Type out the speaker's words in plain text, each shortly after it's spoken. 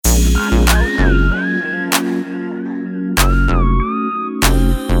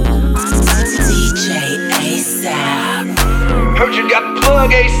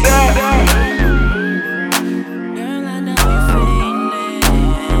plug ASAP.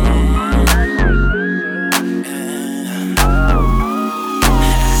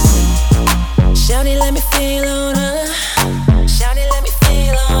 Shawty, let me feel on her. Shawty, let me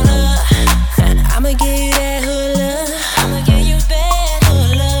feel on her. I'ma give you that hood love. I'ma give you that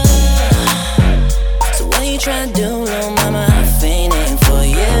hood love. So what you tryna do, little mama? I'm fiending for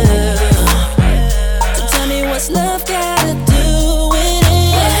you. So tell me what's love gotta do with it?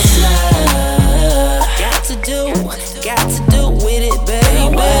 What's love got to do with it, baby?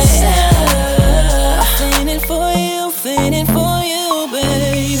 What's love? I'm fiending for you,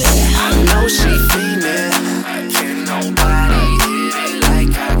 baby. I know she fiendin'. Can nobody hit it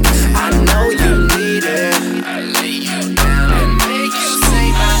like I can? I know you need it. I lay you down and make you say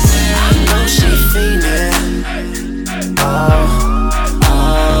my name. I know she fiendin'. Oh,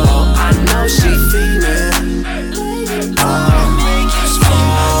 I know she fiendin'.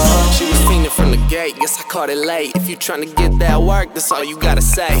 She was fiendin' from the gate. Guess I caught it late. If you tryna get that work, that's all you gotta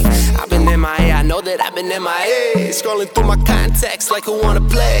say. I've been MIA, I know that I've been MIA. Scrolling through my contacts like who wanna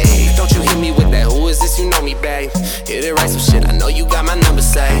play. Don't you hit me with that, who is this, you know me, babe. Hit it right, some shit, I know you got my number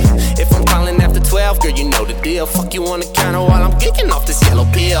saved. If I'm calling after 12, girl, you know the deal. Fuck you on the counter while I'm kicking off this yellow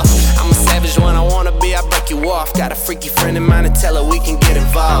pill. I'm a savage when I wanna be, I break you off. Got a freaky friend of mine and tell her we can get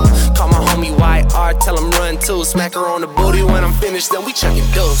involved. Call my homie YR, tell him run too. Smack her on the booty when I'm finished, then we chucking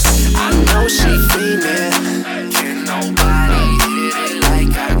deuce. I know she fiendin'. Can nobody